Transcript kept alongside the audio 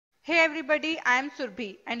Hey everybody, I am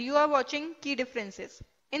Surbhi and you are watching Key Differences.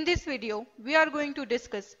 In this video, we are going to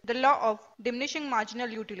discuss the law of diminishing marginal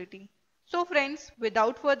utility. So friends,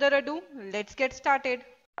 without further ado, let's get started.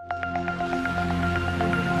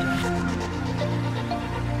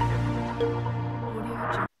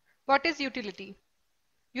 What is utility?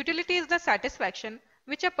 Utility is the satisfaction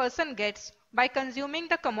which a person gets by consuming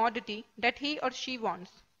the commodity that he or she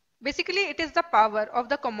wants. Basically, it is the power of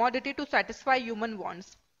the commodity to satisfy human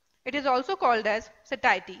wants. It is also called as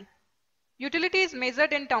satiety. Utility is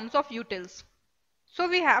measured in terms of utils. So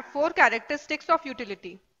we have four characteristics of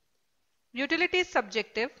utility. Utility is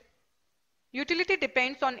subjective. Utility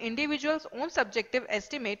depends on individual's own subjective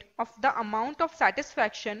estimate of the amount of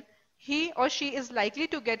satisfaction he or she is likely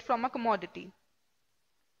to get from a commodity.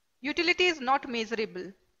 Utility is not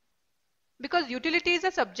measurable. Because utility is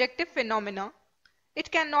a subjective phenomena,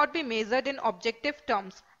 it cannot be measured in objective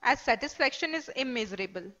terms as satisfaction is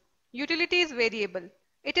immeasurable. Utility is variable.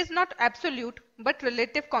 It is not absolute but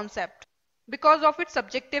relative concept because of its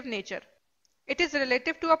subjective nature. It is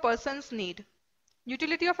relative to a person's need.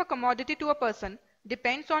 Utility of a commodity to a person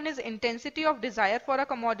depends on his intensity of desire for a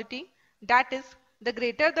commodity. That is, the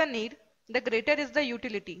greater the need, the greater is the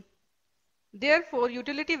utility. Therefore,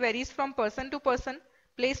 utility varies from person to person,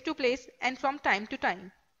 place to place, and from time to time.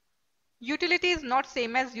 Utility is not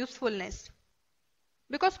same as usefulness.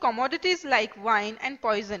 Because commodities like wine and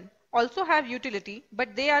poison also have utility,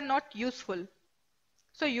 but they are not useful.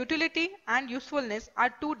 So utility and usefulness are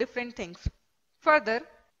two different things. Further,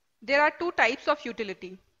 there are two types of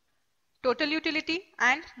utility: total utility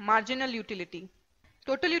and marginal utility.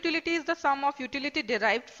 Total utility is the sum of utility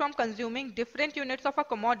derived from consuming different units of a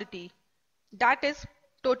commodity. That is,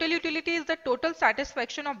 total utility is the total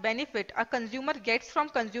satisfaction of benefit a consumer gets from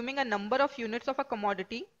consuming a number of units of a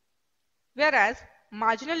commodity, whereas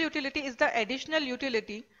marginal utility is the additional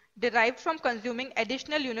utility derived from consuming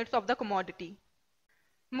additional units of the commodity.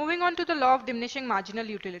 Moving on to the law of diminishing marginal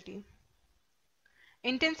utility.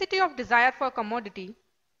 Intensity of desire for a commodity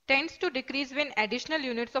tends to decrease when additional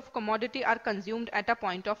units of commodity are consumed at a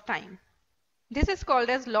point of time. This is called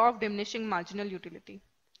as law of diminishing marginal utility.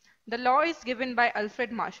 The law is given by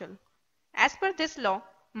Alfred Marshall. As per this law,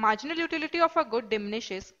 marginal utility of a good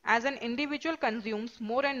diminishes as an individual consumes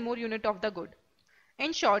more and more unit of the good.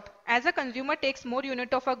 In short, as a consumer takes more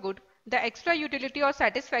unit of a good, the extra utility or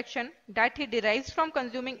satisfaction that he derives from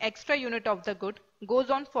consuming extra unit of the good goes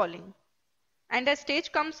on falling. And a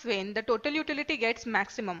stage comes when the total utility gets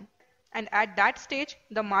maximum, and at that stage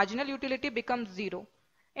the marginal utility becomes zero.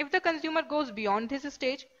 If the consumer goes beyond this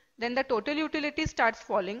stage, then the total utility starts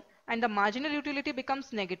falling and the marginal utility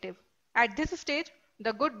becomes negative. At this stage,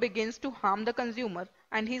 the good begins to harm the consumer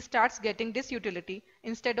and he starts getting disutility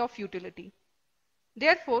instead of utility.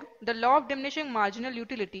 Therefore, the law of diminishing marginal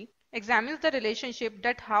utility examines the relationship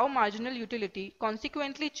that how marginal utility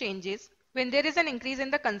consequently changes when there is an increase in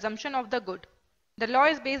the consumption of the good. The law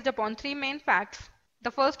is based upon three main facts. The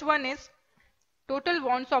first one is total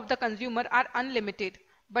wants of the consumer are unlimited,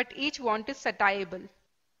 but each want is satiable.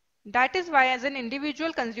 That is why as an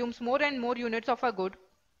individual consumes more and more units of a good,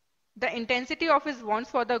 the intensity of his wants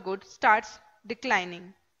for the good starts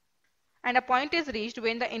declining. And a point is reached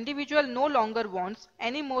when the individual no longer wants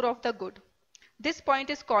any more of the good. This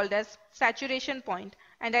point is called as saturation point,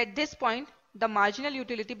 and at this point the marginal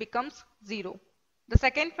utility becomes zero. The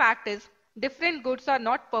second fact is different goods are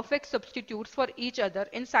not perfect substitutes for each other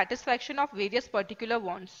in satisfaction of various particular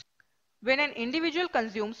wants. When an individual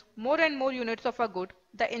consumes more and more units of a good,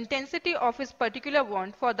 the intensity of his particular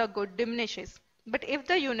want for the good diminishes. But if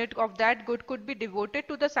the unit of that good could be devoted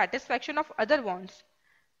to the satisfaction of other wants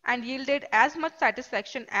and yielded as much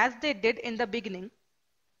satisfaction as they did in the beginning,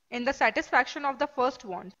 in the satisfaction of the first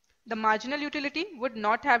want, the marginal utility would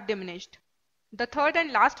not have diminished. The third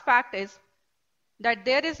and last fact is that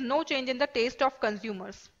there is no change in the taste of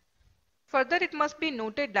consumers. Further, it must be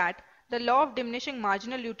noted that the law of diminishing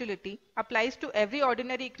marginal utility applies to every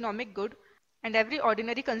ordinary economic good and every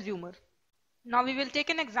ordinary consumer. Now we will take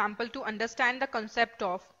an example to understand the concept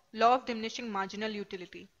of law of diminishing marginal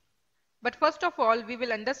utility. But first of all, we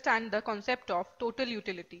will understand the concept of total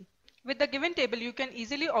utility. With the given table, you can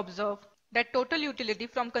easily observe that total utility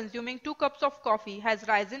from consuming 2 cups of coffee has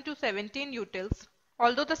risen to 17 utils,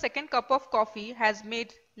 although the second cup of coffee has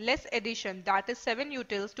made less addition, that is 7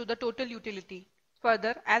 utils, to the total utility.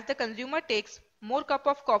 Further, as the consumer takes more cup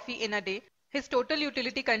of coffee in a day, his total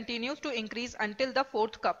utility continues to increase until the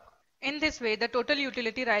 4th cup. In this way, the total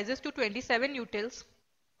utility rises to 27 utils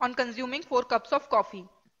on consuming 4 cups of coffee.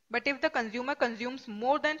 But if the consumer consumes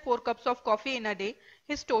more than 4 cups of coffee in a day,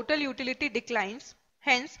 his total utility declines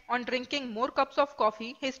Hence, on drinking more cups of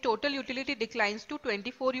coffee, his total utility declines to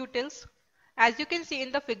 24 utils. As you can see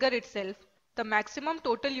in the figure itself, the maximum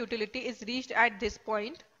total utility is reached at this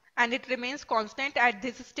point and it remains constant at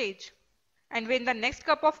this stage. And when the next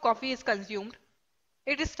cup of coffee is consumed,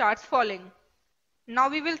 it starts falling. Now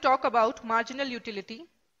we will talk about marginal utility.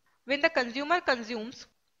 When the consumer consumes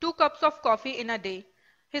 2 cups of coffee in a day,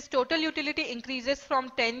 his total utility increases from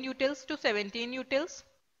 10 utils to 17 utils.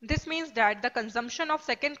 This means that the consumption of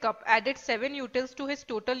second cup added 7 utils to his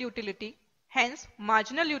total utility. Hence,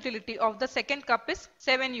 marginal utility of the second cup is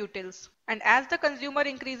 7 utils. And as the consumer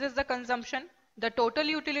increases the consumption, the total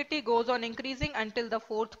utility goes on increasing until the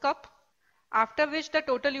fourth cup, after which the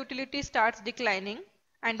total utility starts declining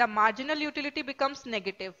and the marginal utility becomes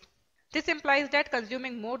negative. This implies that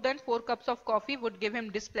consuming more than 4 cups of coffee would give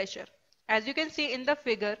him displeasure. As you can see in the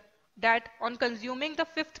figure that on consuming the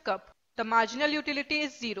fifth cup, the marginal utility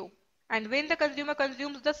is 0, and when the consumer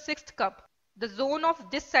consumes the sixth cup, the zone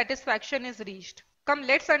of dissatisfaction is reached. Come,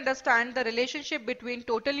 let's understand the relationship between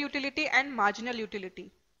total utility and marginal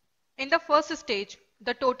utility. In the first stage,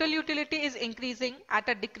 the total utility is increasing at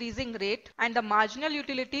a decreasing rate and the marginal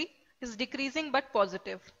utility is decreasing but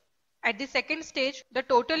positive. At the second stage, the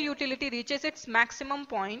total utility reaches its maximum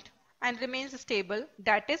point and remains stable,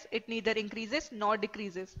 that is, it neither increases nor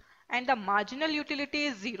decreases, and the marginal utility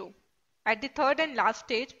is 0. At the third and last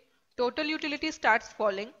stage, total utility starts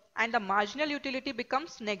falling and the marginal utility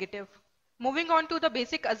becomes negative. Moving on to the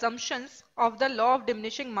basic assumptions of the law of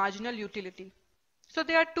diminishing marginal utility. So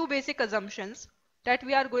there are two basic assumptions that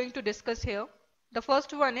we are going to discuss here. The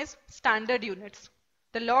first one is standard units.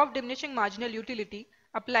 The law of diminishing marginal utility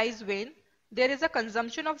applies when there is a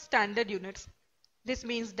consumption of standard units. This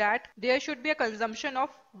means that there should be a consumption of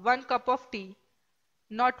 1 cup of tea,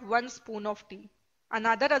 not 1 spoon of tea.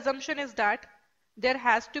 Another assumption is that there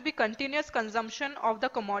has to be continuous consumption of the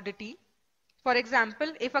commodity. For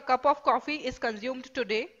example, if a cup of coffee is consumed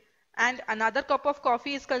today and another cup of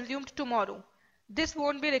coffee is consumed tomorrow, this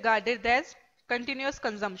won't be regarded as continuous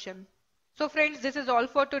consumption. So friends, this is all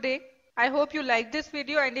for today. I hope you liked this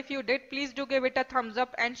video, and if you did, please do give it a thumbs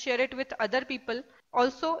up and share it with other people.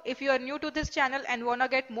 Also, if you are new to this channel and wanna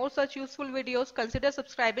get more such useful videos, consider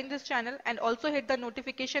subscribing this channel and also hit the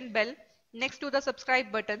notification bell next to the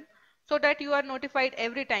subscribe button so that you are notified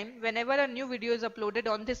every time whenever a new video is uploaded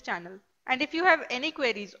on this channel. And if you have any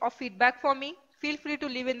queries or feedback for me, feel free to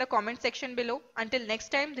leave in the comment section below. Until next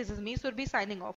time, this is me, Surbi, signing off.